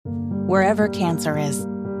Wherever cancer is,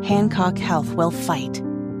 Hancock Health will fight.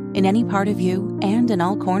 In any part of you and in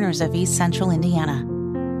all corners of East Central Indiana.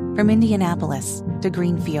 From Indianapolis to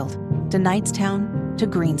Greenfield to Knightstown to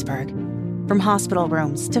Greensburg. From hospital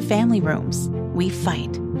rooms to family rooms, we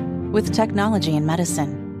fight. With technology and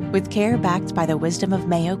medicine, with care backed by the wisdom of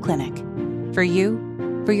Mayo Clinic. For you,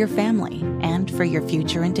 for your family, and for your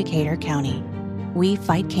future in Decatur County. We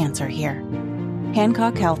fight cancer here.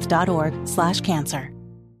 HancockHealth.org/cancer.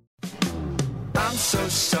 I'm so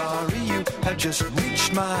sorry you have just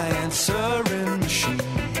reached my answering machine.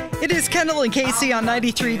 It is Kendall and Casey on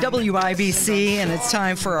 93 WIBC, and it's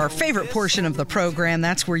time for our favorite portion of the program.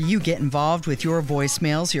 That's where you get involved with your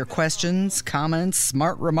voicemails, your questions, comments,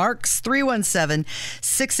 smart remarks.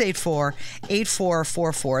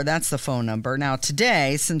 317-684-8444. That's the phone number. Now,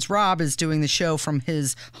 today, since Rob is doing the show from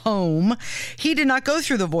his home, he did not go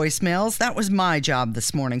through the voicemails. That was my job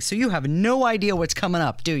this morning, so you have no idea what's coming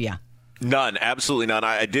up, do you? None, absolutely none.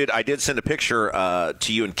 I did send a picture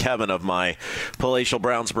to you and Kevin of my palatial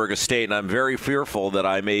Brownsburg estate, and I'm very fearful that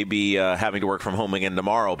I may be having to work from home again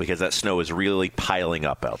tomorrow because that snow is really piling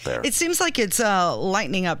up out there. It seems like it's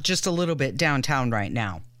lightening up just a little bit downtown right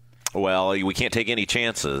now. Well, we can't take any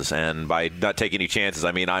chances, and by not taking any chances,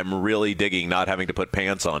 I mean I'm really digging not having to put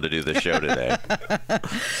pants on to do this show today.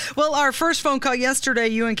 Well, our first phone call yesterday,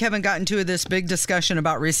 you and Kevin got into this big discussion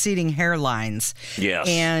about receding hairlines. Yes.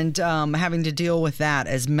 And having to deal with that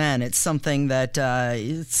as men. It's something that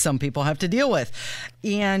some people have to deal with.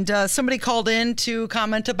 And somebody called in to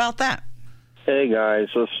comment about that. Hey, guys.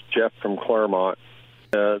 This is Jeff from Claremont.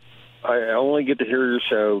 I only get to hear your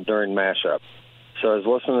show during mashup. So I was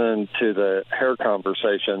listening to the hair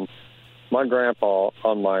conversation. My grandpa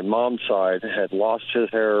on my mom's side had lost his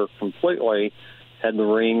hair completely, had the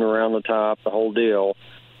ring around the top, the whole deal,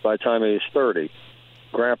 by the time he was 30.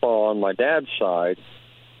 Grandpa on my dad's side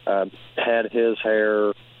had his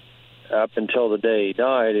hair up until the day he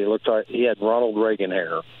died. He looked like he had Ronald Reagan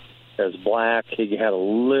hair. It was black. He had a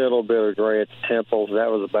little bit of gray at the temples.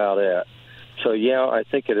 That was about it. So, yeah, I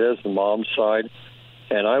think it is the mom's side.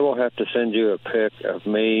 And I will have to send you a pic of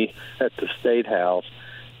me at the State House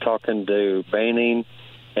talking to Boehning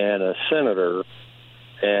and a senator,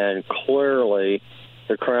 and clearly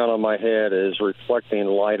the crown on my head is reflecting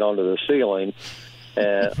light onto the ceiling.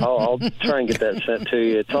 And I'll try and get that sent to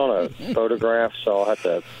you. It's on a photograph, so I'll have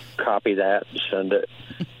to copy that and send it.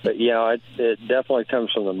 But, yeah, it definitely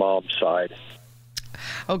comes from the mom's side.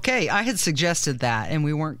 Okay, I had suggested that, and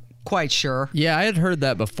we weren't quite sure. Yeah, I had heard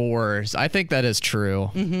that before. I think that is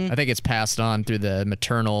true. Mm-hmm. I think it's passed on through the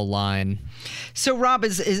maternal line. So, Rob,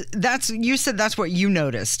 you said that's what you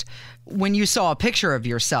noticed when you saw a picture of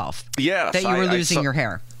yourself. Yes, that you were losing your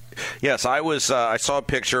hair. Yes, I was. I saw a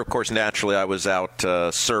picture. Of course, naturally, I was out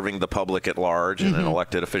serving the public at large in an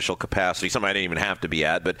elected official capacity. Something I didn't even have to be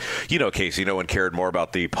at. But, Casey, no one cared more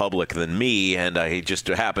about the public than me. And I just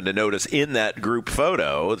happened to notice in that group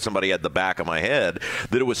photo, somebody had the back of my head,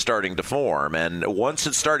 that it was starting to form. And once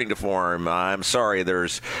it's starting to form, I'm sorry,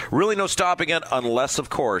 there's really no stopping it unless, of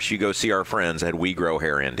course, you go see our friends at We Grow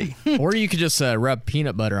Hair Indy. Or you could just rub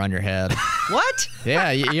peanut butter on your head. What?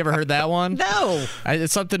 Yeah, you ever heard that one? No.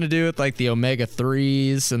 It's something to do with like the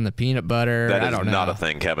omega-3s and the peanut butter. That I don't know. Not a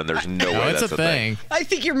thing, Kevin. There's no way it's that's a thing. I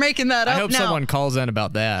think you're making that up. I hope someone calls in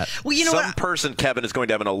about that. Well, you know Some person, Kevin, is going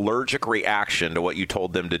to have an allergic reaction to what you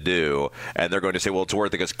told them to do, and they're going to say, well, it's worth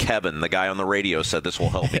it because Kevin, the guy on the radio, said this will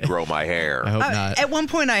help me grow my hair. I hope not. At one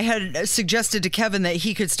point, I had suggested to Kevin that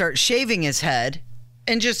he could start shaving his head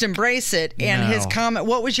and just embrace it. And his comment,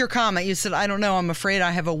 what was your comment? You said, I don't know, I'm afraid I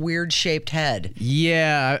have a weird shaped head.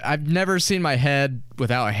 Yeah, I've never seen my head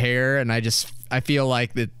without hair, and I feel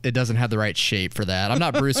like it doesn't have the right shape for that. I'm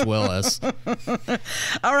not Bruce Willis.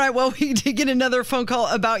 All right, well, we did get another phone call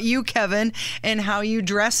about you, Kevin, and how you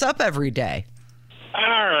dress up every day. All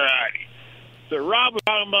righty. So Rob was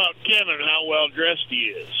talking about Kevin and how well dressed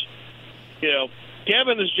he is.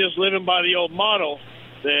 Kevin is just living by the old motto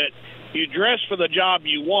that you dress for the job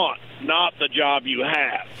you want, not the job you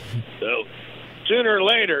have. So sooner or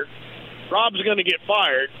later, Rob's going to get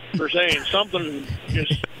fired for saying something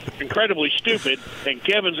just incredibly stupid, and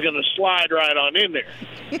Kevin's going to slide right on in there.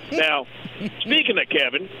 Now, speaking of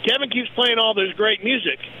Kevin keeps playing all this great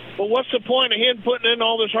music, but what's the point of him putting in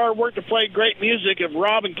all this hard work to play great music if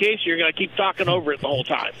Rob and Casey are going to keep talking over it the whole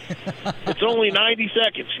time? It's only 90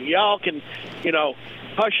 seconds. Y'all can,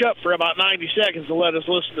 hush up for about 90 seconds and let us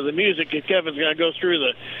listen to the music, because Kevin's going to go through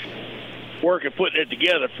the work of putting it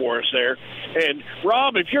together for us there. And,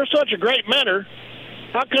 Rob, if you're such a great mentor,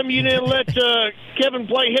 how come you didn't let Kevin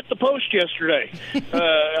play hit the post yesterday.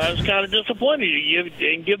 I was kind of disappointed. You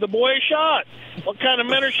didn't give the boy a shot. What kind of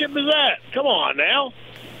mentorship is that? Come on now.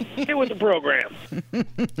 Get with the program.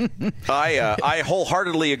 I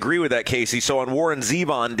wholeheartedly agree with that, Casey. So on Warren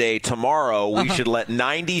Zevon Day tomorrow, we should let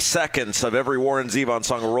 90 seconds of every Warren Zevon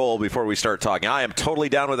song roll before we start talking. I am totally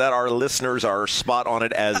down with that. Our listeners are spot on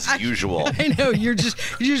it as usual. I know you're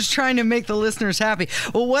just trying to make the listeners happy.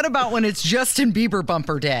 Well, what about when it's Justin Bieber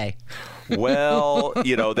bumper day? Well,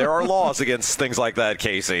 there are laws against things like that,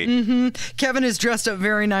 Casey. Mm-hmm. Kevin is dressed up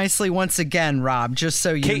very nicely once again, Rob, just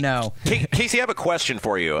so you know. Casey, I have a question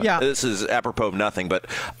for you. Yeah. This is apropos of nothing, but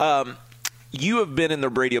you have been in the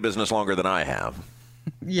radio business longer than I have.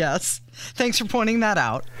 Yes. Thanks for pointing that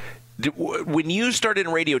out. When you started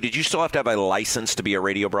in radio, did you still have to have a license to be a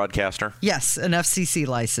radio broadcaster? Yes, an FCC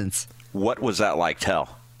license. What was that like?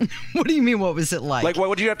 Tell. What do you mean, what was it like? Like,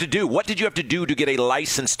 what did you have to do? What did you have to do to get a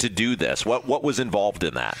license to do this? What was involved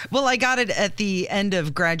in that? Well, I got it at the end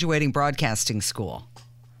of graduating broadcasting school.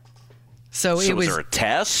 So it was there a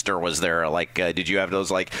test, or was there did you have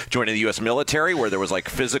those joining the U.S. military where there was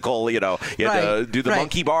physical, you had to do the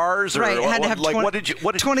monkey bars, or had to have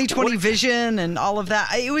 20/20 vision and all of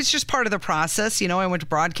that. It was just part of the process. I went to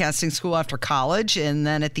broadcasting school after college, and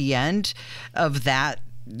then at the end of that,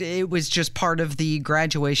 it was just part of the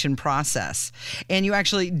graduation process. And you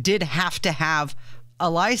actually did have to have a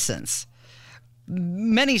license.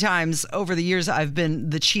 Many times over the years, I've been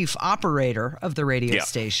the chief operator of the radio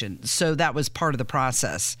station. So that was part of the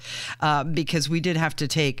process because we did have to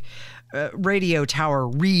take radio tower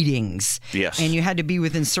readings. Yes. And you had to be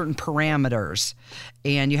within certain parameters.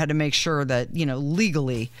 And you had to make sure that,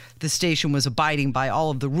 legally the station was abiding by all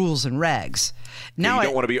of the rules and regs. Now you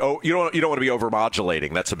don't want to be you don't want to be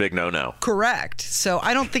overmodulating. That's a big no-no. Correct. So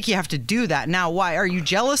I don't think you have to do that. Now, why? Are you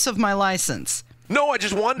jealous of my license? No, I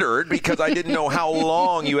just wondered because I didn't know how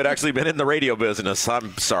long you had actually been in the radio business.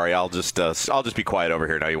 I'm sorry. I'll just be quiet over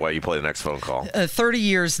here now while you play the next phone call. 30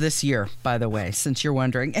 years this year, by the way, since you're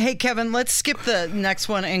wondering. Hey, Kevin, let's skip the next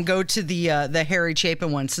one and go to the Harry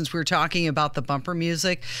Chapin one, since we were talking about the bumper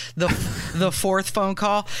music. The fourth phone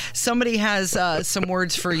call. Somebody has some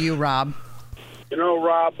words for you, Rob.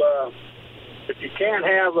 Rob, if you can't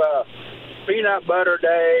have a peanut butter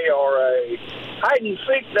day or a hide and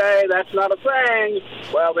seek day, that's not a thing.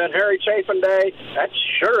 Well, then Harry Chapin Day, that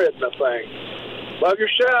sure isn't a thing. Love your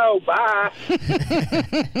show. Bye.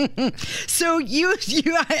 So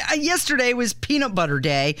yesterday was peanut butter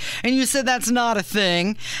day, and you said that's not a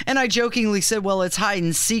thing. And I jokingly said, well, it's hide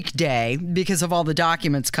and seek day because of all the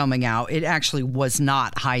documents coming out. It actually was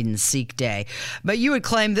not hide and seek day. But you had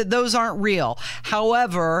claimed that those aren't real.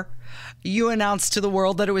 However, you announced to the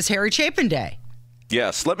world that it was Harry Chapin Day.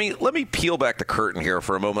 Yes. Let me peel back the curtain here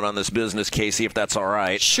for a moment on this business, Casey, if that's all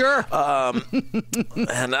right. Sure.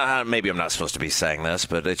 And maybe I'm not supposed to be saying this,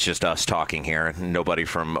 but it's just us talking here. Nobody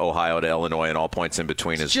from Ohio to Illinois and all points in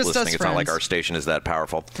between is listening. It's not like our station is that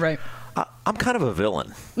powerful. Right. I'm kind of a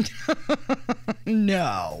villain.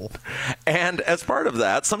 No. And as part of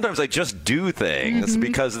that, sometimes I just do things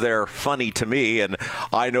because they're funny to me, and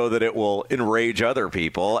I know that it will enrage other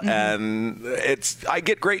people. And I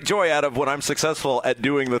get great joy out of when I'm successful at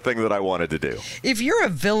doing the thing that I wanted to do. If you're a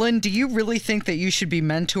villain, do you really think that you should be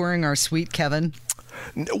mentoring our sweet Kevin?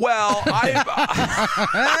 Well,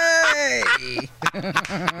 Hey!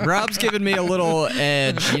 Rob's giving me a little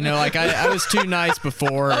edge. I was too nice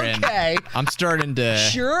before, and I'm starting to...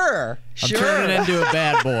 Sure. I'm turning into a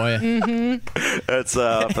bad boy. That's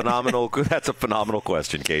a phenomenal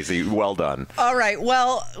question, Casey. Well done. All right.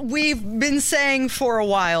 Well, we've been saying for a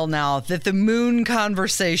while now that the moon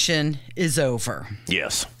conversation is over.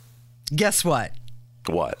 Yes. Guess what?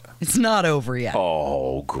 What? It's not over yet.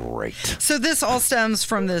 Oh, great. So this all stems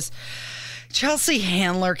from this. Chelsea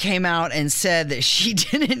Handler came out and said that she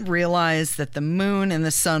didn't realize that the moon and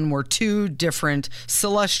the sun were two different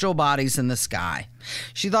celestial bodies in the sky.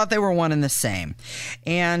 She thought they were one and the same.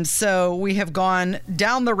 And so we have gone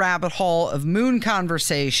down the rabbit hole of moon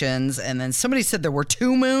conversations, and then somebody said there were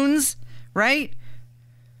two moons, right?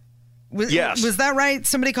 Yes. Was that right?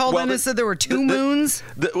 Somebody called in and said there were two moons?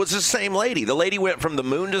 It was the same lady. The lady went from the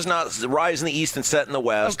moon does not rise in the east and set in the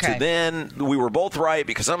west to then we were both right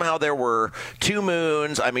because somehow there were two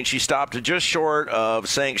moons. I mean, she stopped just short of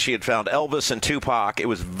saying she had found Elvis and Tupac. It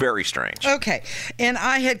was very strange. Okay. And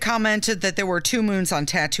I had commented that there were two moons on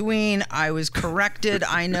Tatooine. I was corrected.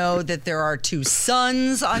 I know that there are two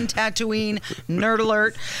suns on Tatooine. Nerd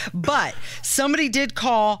alert. But somebody did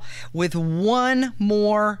call with one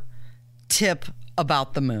more tip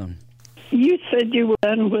about the moon. You said you were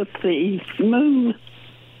done with the moon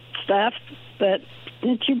stuff, but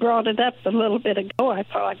since you brought it up a little bit ago, I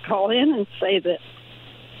thought I'd call in and say that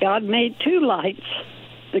God made two lights,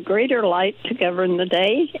 the greater light to govern the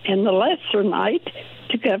day and the lesser light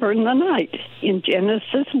to govern the night in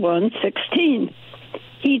Genesis 1:16.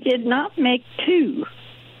 He did not make two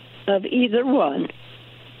of either one.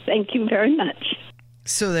 Thank you very much.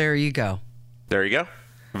 So there you go. There you go.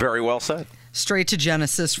 Very well said. Straight to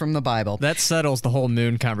Genesis from the Bible. That settles the whole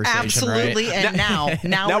moon conversation, Absolutely. right? And now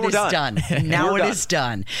it is done. Now it is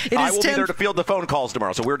done. I will be there to field the phone calls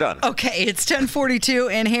tomorrow, so we're done. Okay, it's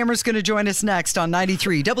 10:42, and Hammer's going to join us next on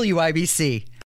 93 WIBC.